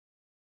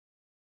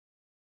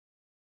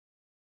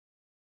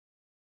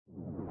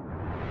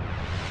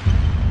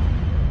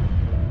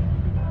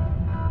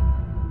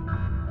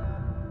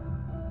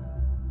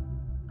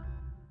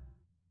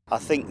I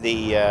think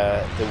the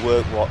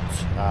work what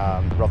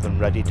Rotherham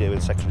Ready do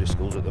in secondary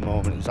schools at the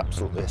moment is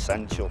absolutely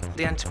essential.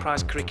 The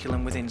enterprise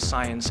curriculum within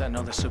science and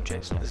other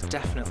subjects has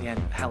definitely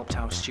helped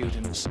our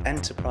students.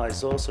 Enterprise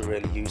is also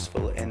really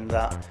useful in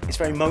that it's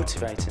very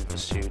motivating for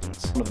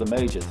students. One of the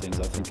major things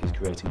I think is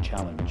creating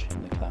challenge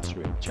in the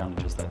classroom,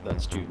 challenges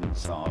that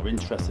students are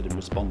interested in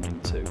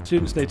responding to.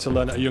 Students need to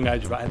learn at a young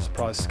age about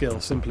enterprise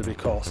skills simply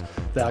because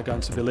they are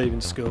going to be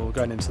leaving school,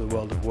 going into the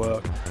world of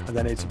work, and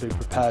they need to be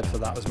prepared for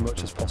that as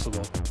much as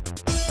possible.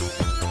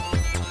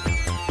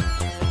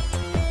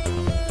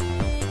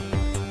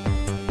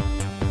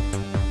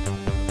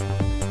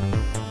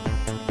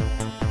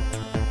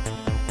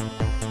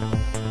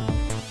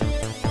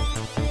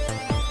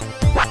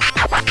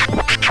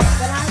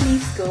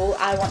 School,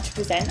 I want to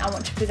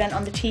present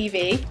on the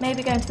TV.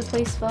 Maybe going to the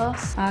police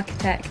force.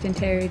 Architect,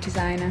 interior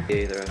designer.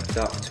 Either a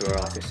doctor or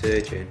like a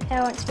surgeon.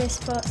 I want to be a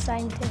sports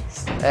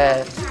scientist. Be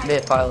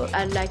a pilot.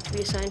 I'd like to be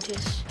a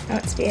scientist. I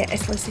want to be a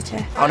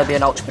solicitor. I want to be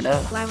an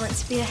entrepreneur. I want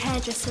to be a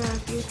hairdresser or a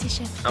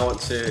beautician. I want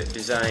to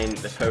design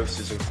the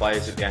posters and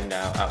flyers at the end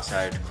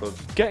outside the club.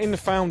 Getting the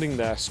founding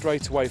there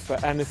straight away for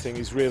anything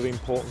is really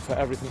important for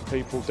everything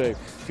people do.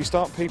 If you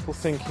start people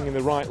thinking in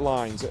the right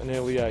lines at an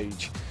early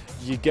age,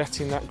 you're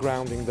getting that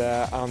grounding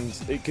there and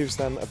it gives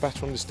them a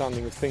better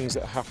understanding of things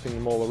that are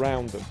happening all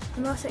around them.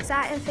 The most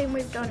exciting thing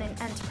we've done in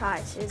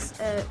Enterprise is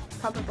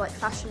probably a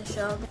fashion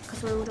show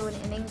because we were doing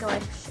it in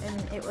English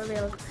and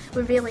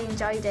we really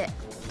enjoyed it.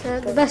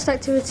 The best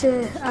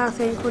activity I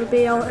think would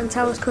be out and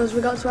towers because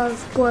we got to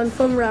go on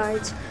fun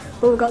rides,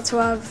 but we get to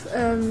have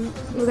a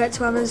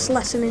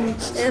lesson in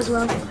it as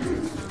well.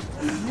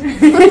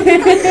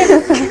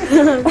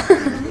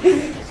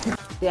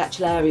 The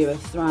actual area of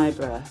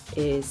Thrieborough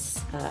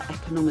is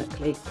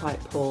economically quite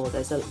poor.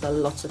 There's a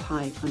lot of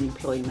high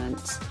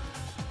unemployment.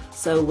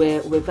 So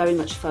we're very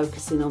much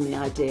focusing on the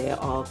idea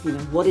of,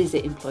 what is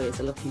it employers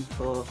are looking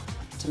for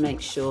to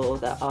make sure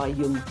that our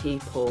young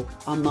people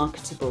are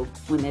marketable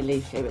when they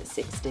leave here at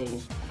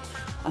 16.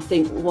 I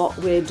think what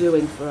we're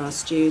doing for our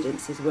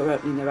students is we're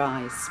opening their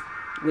eyes.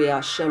 We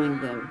are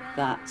showing them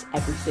that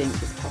everything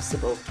is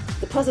possible.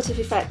 The positive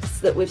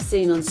effects that we've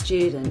seen on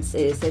students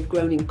is they've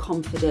grown in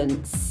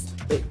confidence,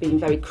 being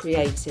very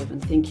creative and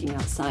thinking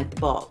outside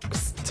the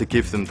box. To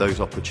give them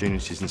those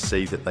opportunities and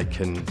see that they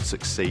can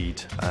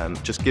succeed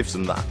just gives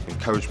them that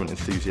encouragement,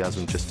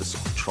 enthusiasm just to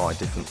sort of try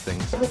different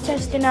things. We're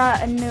testing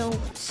out a new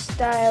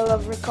style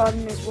of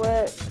recording his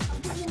work.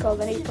 It's called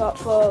an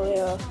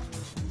e-portfolio.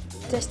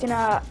 Testing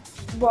out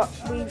what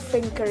we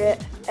think of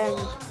it and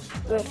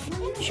we're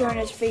showing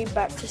us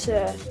feedback to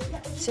Sir.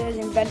 Sir's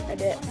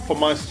invented it. For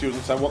my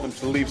students, I want them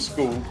to leave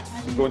school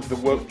and go into the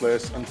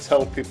workplace and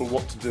tell people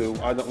what to do.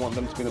 I don't want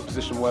them to be in a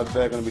position where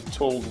they're going to be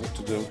told what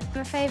to do.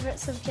 My favourite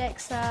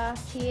subjects are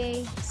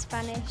PE,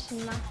 Spanish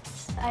and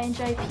maths. I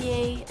enjoy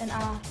PE and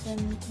art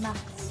and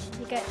maths.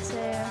 You get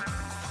to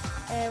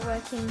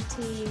work in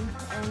team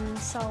and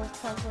solve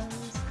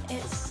problems.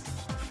 It's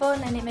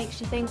fun and it makes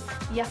you think.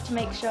 You have to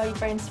make sure your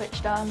brain's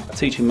switched on.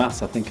 Teaching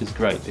maths I think is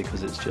great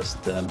because it's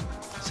just a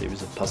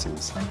series of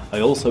puzzles.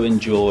 I also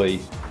enjoy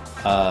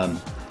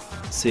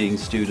seeing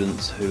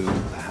students who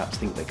perhaps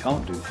think they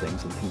can't do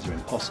things and things are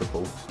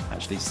impossible,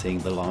 actually seeing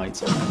the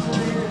light.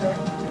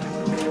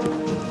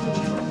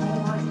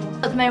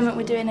 At the moment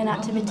we're doing an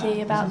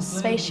activity about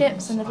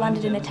spaceships and they've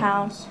landed in a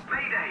town.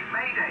 Mayday,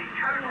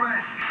 code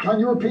red. Can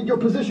you repeat your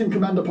position,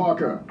 Commander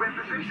Parker?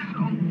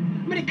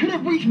 It could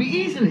have reached me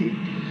easily,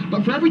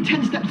 but for every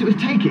 10 steps it was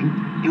taking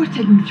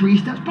 3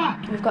 steps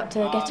back. We've got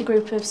to get a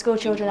group of school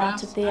children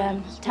out of the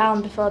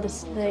town before the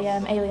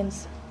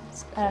aliens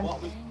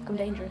become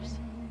dangerous.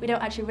 We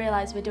don't actually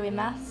realise we're doing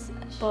maths,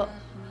 but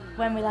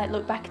when we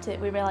look back at it,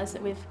 we realise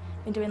that we've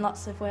been doing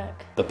lots of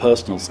work. The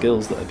personal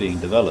skills that are being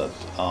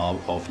developed are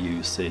of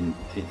use in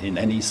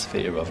any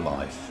sphere of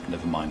life,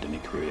 never mind any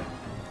career.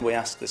 We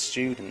ask the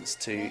students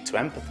to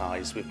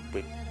empathise with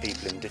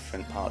people in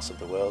different parts of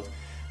the world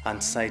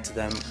and say to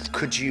them,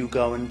 could you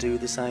go and do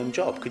the same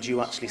job? Could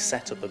you actually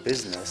set up a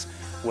business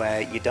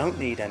where you don't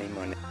need any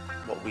money?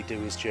 What we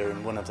do is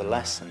during one of the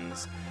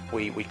lessons,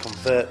 we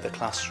convert the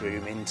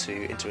classroom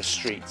into a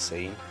street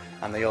scene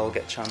and they all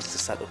get a chance to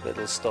set up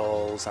little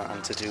stalls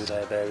and to do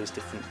their various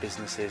different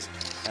businesses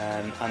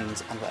and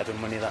whatever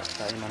money that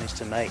they manage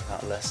to make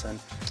that lesson,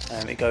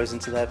 it goes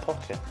into their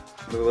pocket.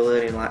 We were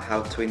learning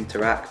how to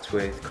interact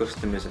with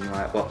customers and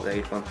what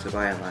they'd want to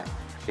buy and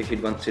if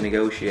you'd want to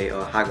negotiate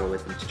or haggle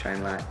with them to try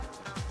and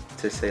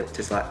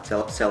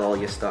sell all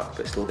your stock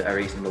but still get a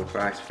reasonable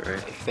price for it.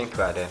 If you think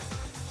about it,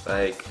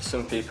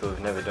 some people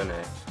who've never done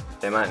it,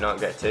 they might not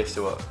get a taste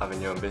of what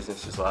having your own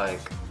business is like,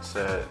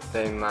 so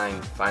they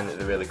might find that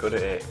they're really good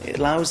at it. It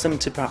allows them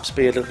to perhaps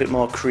be a little bit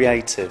more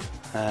creative,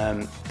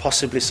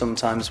 possibly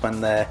sometimes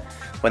when they're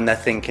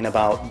thinking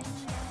about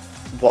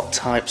what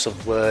types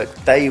of work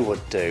they would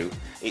do.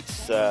 It's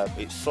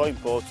so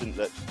important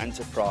that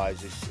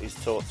enterprise is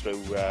taught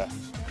through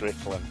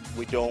curriculum.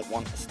 We don't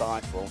want to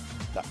stifle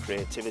that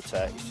creativity.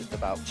 It's just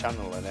about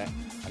channeling it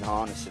and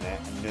harnessing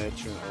it and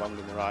nurturing it along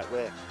in the right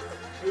way.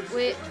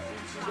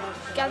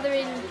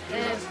 gathering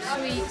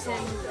sweets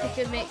and pick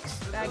and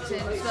mix bags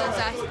and as well as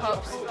ice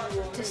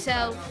pops to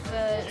sell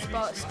for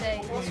Sports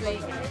Day this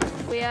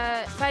week. We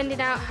are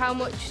finding out how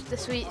much the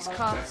sweets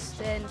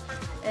cost and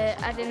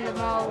adding them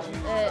all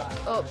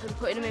up and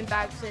putting them in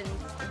bags, and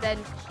then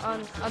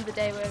on the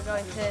day we're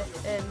going to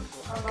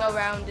go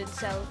around and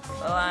sell.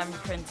 Well, I'm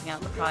printing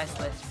out the price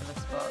list for the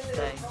Sports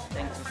Day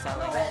things we're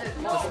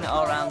selling, putting it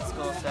all around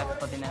school so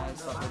everybody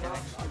knows what we're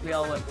doing. We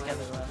all work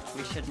together though,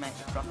 we should make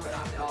a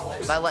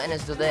profit. By letting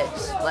us do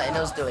this, letting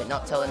us do it,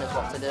 not telling us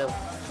what to do.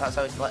 That's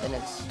how he's letting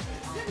us,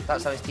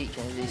 that's how he's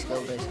teaching us these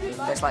skills basically.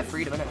 It's like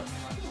freedom, isn't it?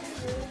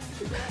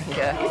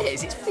 Yeah. It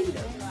is, it's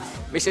freedom.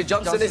 Mr.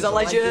 Johnson is a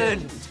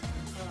legend!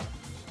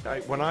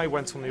 When I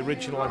went on the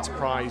original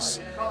enterprise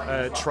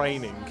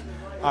training,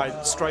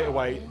 I straight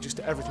away, just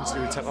everything to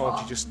do with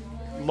technology just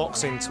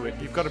locks into it.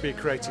 You've got to be a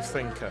creative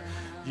thinker.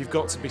 You've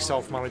got to be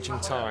self-managing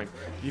time.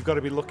 You've got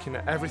to be looking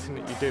at everything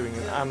that you're doing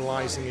and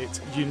analysing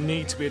it. You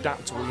need to be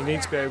adaptable. You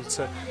need to be able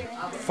to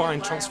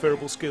find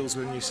transferable skills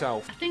within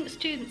yourself. I think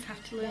students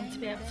have to learn to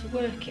be able to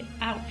work it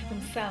out for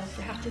themselves.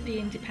 They have to be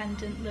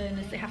independent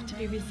learners. They have to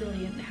be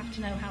resilient. They have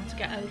to know how to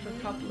get over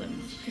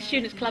problems. The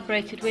students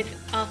collaborated with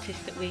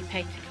artists that we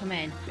paid to come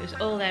in. It was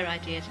all their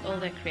ideas, all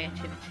their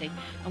creativity,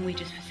 and we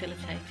just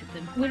facilitated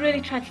them. We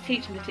really tried to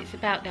teach them that it's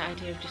about the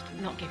idea of just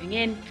not giving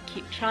in, to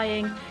keep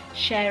trying,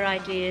 share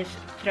ideas,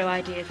 throw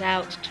ideas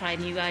out, try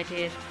new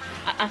ideas.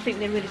 I think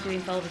they really do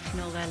involve it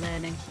in all their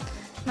learning.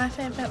 My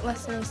favourite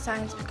lesson is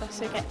science because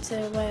we get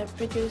to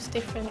produce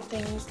different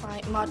things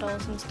like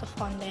models and stuff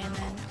one day and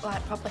then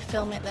like probably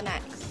film it the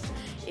next.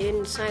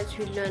 In science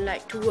we learn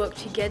like to work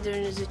together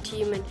and as a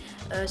team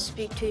and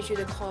speak to each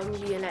other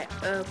calmly and like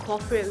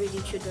cooperate with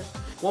each other.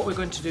 What we're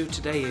going to do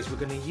today is we're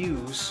going to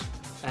use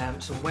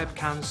some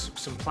webcams,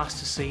 some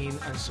plasticine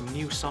and some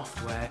new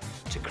software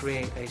to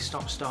create a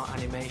stop-start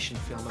animation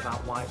film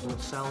about white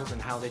blood cells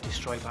and how they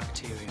destroy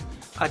bacteria.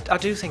 I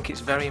do think it's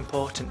very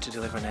important to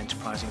deliver an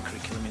enterprising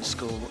curriculum in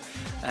school.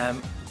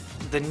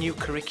 The new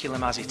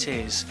curriculum as it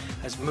is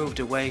has moved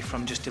away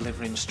from just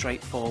delivering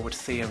straightforward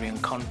theory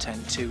and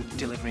content to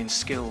delivering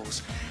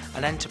skills.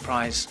 And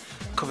enterprise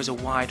covers a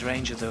wide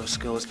range of those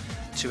skills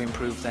to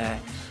improve their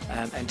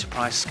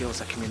enterprise skills,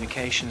 their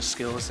communication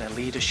skills, their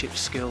leadership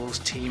skills,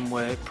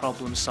 teamwork,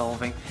 problem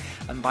solving,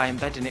 and by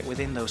embedding it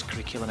within those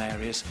curriculum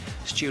areas,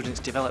 students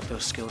develop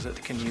those skills that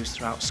they can use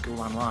throughout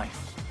school and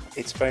life.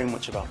 It's very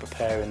much about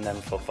preparing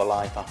them for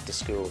life after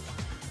school.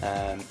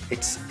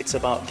 It's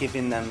about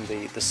giving them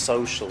the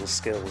social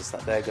skills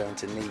that they're going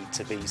to need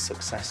to be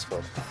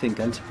successful. I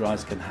think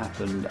enterprise can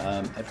happen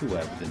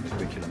everywhere within the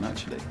curriculum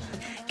actually.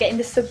 Getting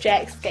the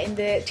subjects, getting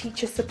the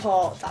teacher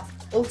support, that's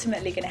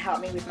ultimately going to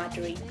help me with my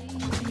degree.